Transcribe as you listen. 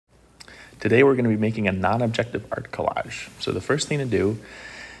Today we're going to be making a non-objective art collage. So the first thing to do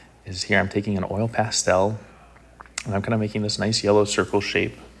is here I'm taking an oil pastel and I'm kind of making this nice yellow circle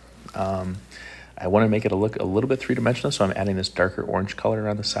shape. I want to make it look a little bit three-dimensional, so I'm adding this darker orange color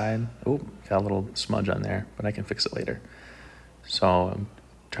around the side. Oh, got a little smudge on there, but I can fix it later. So I'm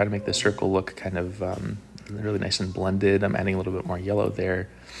trying to make the circle look kind of really nice and blended. I'm adding a little bit more yellow there.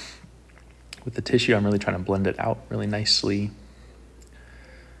 With the tissue, I'm really trying to blend it out really nicely.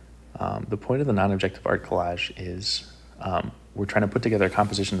 The point of the non-objective art collage is we're trying to put together a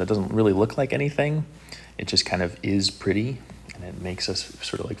composition that doesn't really look like anything. It just kind of is pretty, and it makes us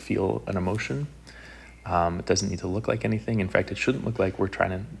sort of like feel an emotion. It doesn't need to look like anything. In fact, it shouldn't look like we're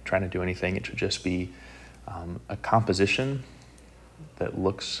trying to do anything. It should just be a composition that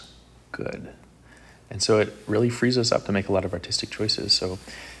looks good. And so it really frees us up to make a lot of artistic choices. So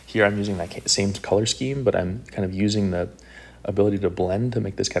here I'm using that same color scheme, but I'm kind of using the ability to blend to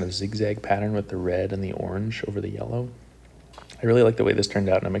make this kind of zigzag pattern with the red and the orange over the yellow. I really like the way this turned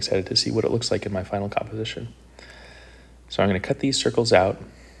out, and I'm excited to see what it looks like in my final composition. So I'm going to cut these circles out,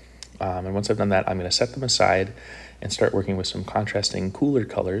 and once I've done that, I'm going to set them aside and start working with some contrasting cooler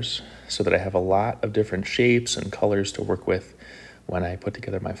colors so that I have a lot of different shapes and colors to work with when I put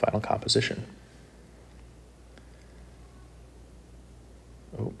together my final composition.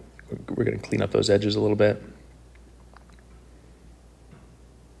 Oh, we're going to clean up those edges a little bit.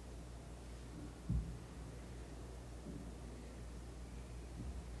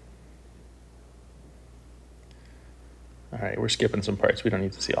 All right, we're skipping some parts. We don't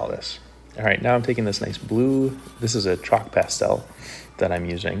need to see all this. All right, now I'm taking this nice blue. This is a chalk pastel that I'm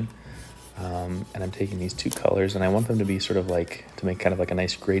using. And I'm taking these two colors, and I want them to be sort of like, to make kind of like a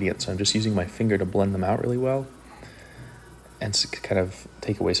nice gradient. So I'm just using my finger to blend them out really well and kind of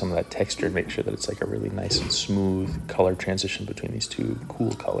take away some of that texture and make sure that it's like a really nice and smooth color transition between these two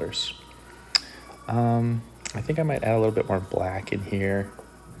cool colors. I think I might add a little bit more black in here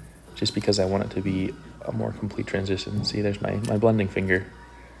just because I want it to be a more complete transition. See, there's my blending finger.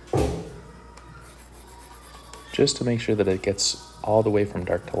 Just to make sure that it gets all the way from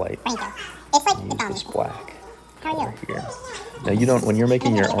dark to light. Use this black color here. Now you don't, when you're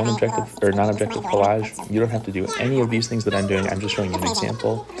making your own objective or non-objective collage, you don't have to do any of these things that I'm doing. I'm just showing you an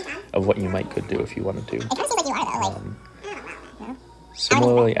example of what you could do if you wanted to.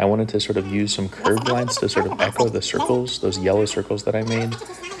 Similarly, I wanted to sort of use some curved lines to sort of echo the circles, those yellow circles that I made.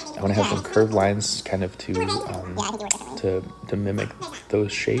 I want to have some curved lines kind of to mimic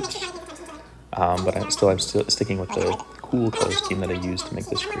those shapes. But I'm still sticking with the cool color scheme that I used to make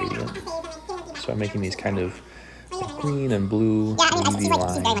this gradient. So I'm making these kind of like green and blue wavy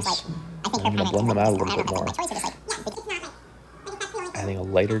lines. And I'm going to blend them out a little bit more. Adding a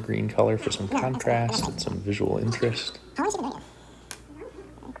lighter green color for some contrast and some visual interest.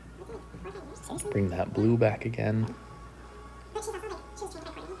 Bring that blue back again.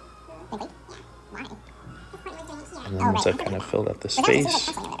 And then once I've kind of filled up the space,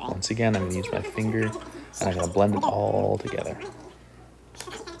 once again, I'm going to use my finger and I'm going to blend it all together.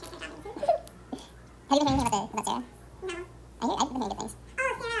 Have you been thinking about Sarah? No. I've been thinking good things. Oh,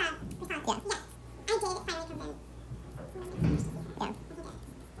 Sarah! Yeah. I did it finally comes in. Yeah.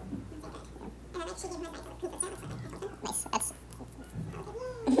 Nice. That's...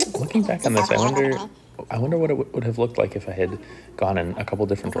 Looking back on this, I wonder what it would have looked like if I had gone in a couple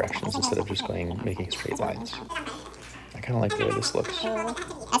different directions instead of just making straight lines. I kind of like the way this looks.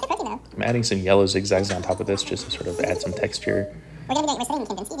 I'm adding some yellow zigzags on top of this just to sort of add some texture. We're studying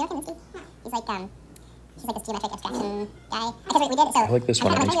Kandinsky. You know Kandinsky? He's like this geometric abstraction guy. We did it, so I like this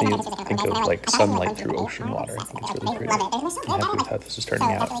one. It makes me think of like sunlight through ocean water. I think it's really pretty. I'm happy with how this is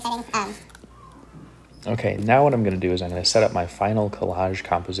turning out. Okay, now what I'm going to do is I'm going to set up my final collage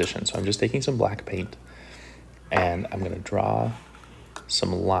composition. So I'm just taking some black paint and I'm going to draw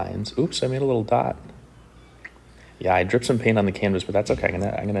some lines. Oops, I made a little dot. Yeah, I dripped some paint on the canvas, but that's okay.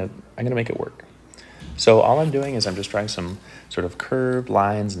 I'm gonna make it work. So all I'm doing is I'm just drawing some sort of curved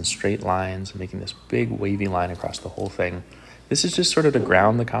lines and straight lines and making this big wavy line across the whole thing. This is just sort of to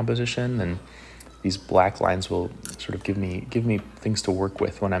ground the composition, and these black lines will sort of give me things to work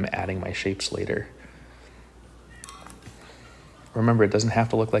with when I'm adding my shapes later. Remember, it doesn't have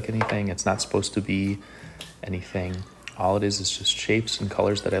to look like anything. It's not supposed to be anything. All it is just shapes and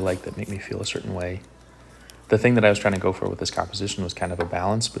colors that I like that make me feel a certain way. The thing that I was trying to go for with this composition was kind of a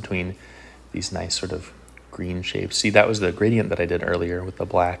balance between these nice sort of green shapes. See, that was the gradient that I did earlier with the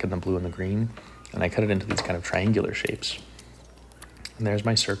black and the blue and the green, and I cut it into these kind of triangular shapes. And there's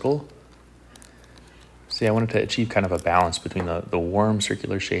my circle. See, I wanted to achieve kind of a balance between the warm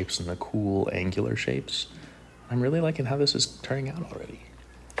circular shapes and the cool angular shapes. I'm really liking how this is turning out already.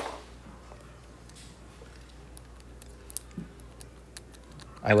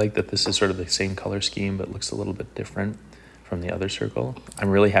 I like that this is sort of the same color scheme, but looks a little bit different from the other circle. I'm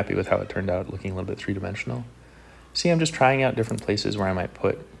really happy with how it turned out, looking a little bit three-dimensional. See, I'm just trying out different places where I might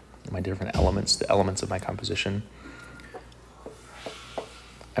put my different elements, the elements of my composition.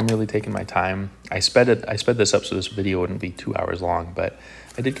 I'm really taking my time. I sped this up so this video wouldn't be 2 hours long, but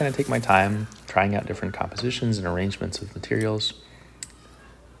I did kind of take my time trying out different compositions and arrangements of materials.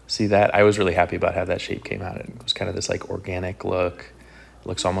 See that? I was really happy about how that shape came out. It was kind of this like organic look. It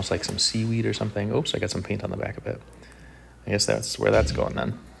looks almost like some seaweed or something. Oops, I got some paint on the back of it. I guess that's where that's going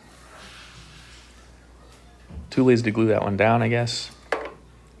then. Too lazy to glue that one down, I guess.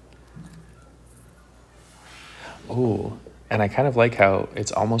 Oh, and I kind of like how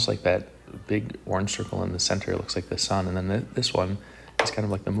it's almost like that big orange circle in the center looks like the sun, and then this one is kind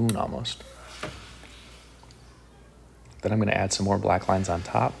of like the moon almost. Then I'm going to add some more black lines on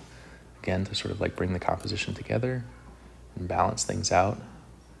top, again, to sort of like bring the composition together and balance things out.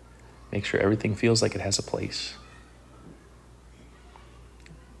 Make sure everything feels like it has a place.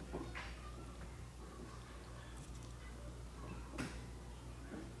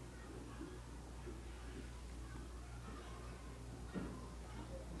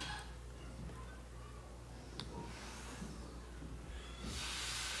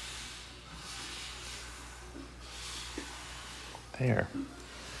 There.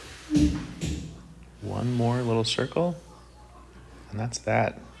 One more little circle, and that's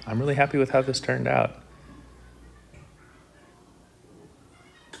that. I'm really happy with how this turned out.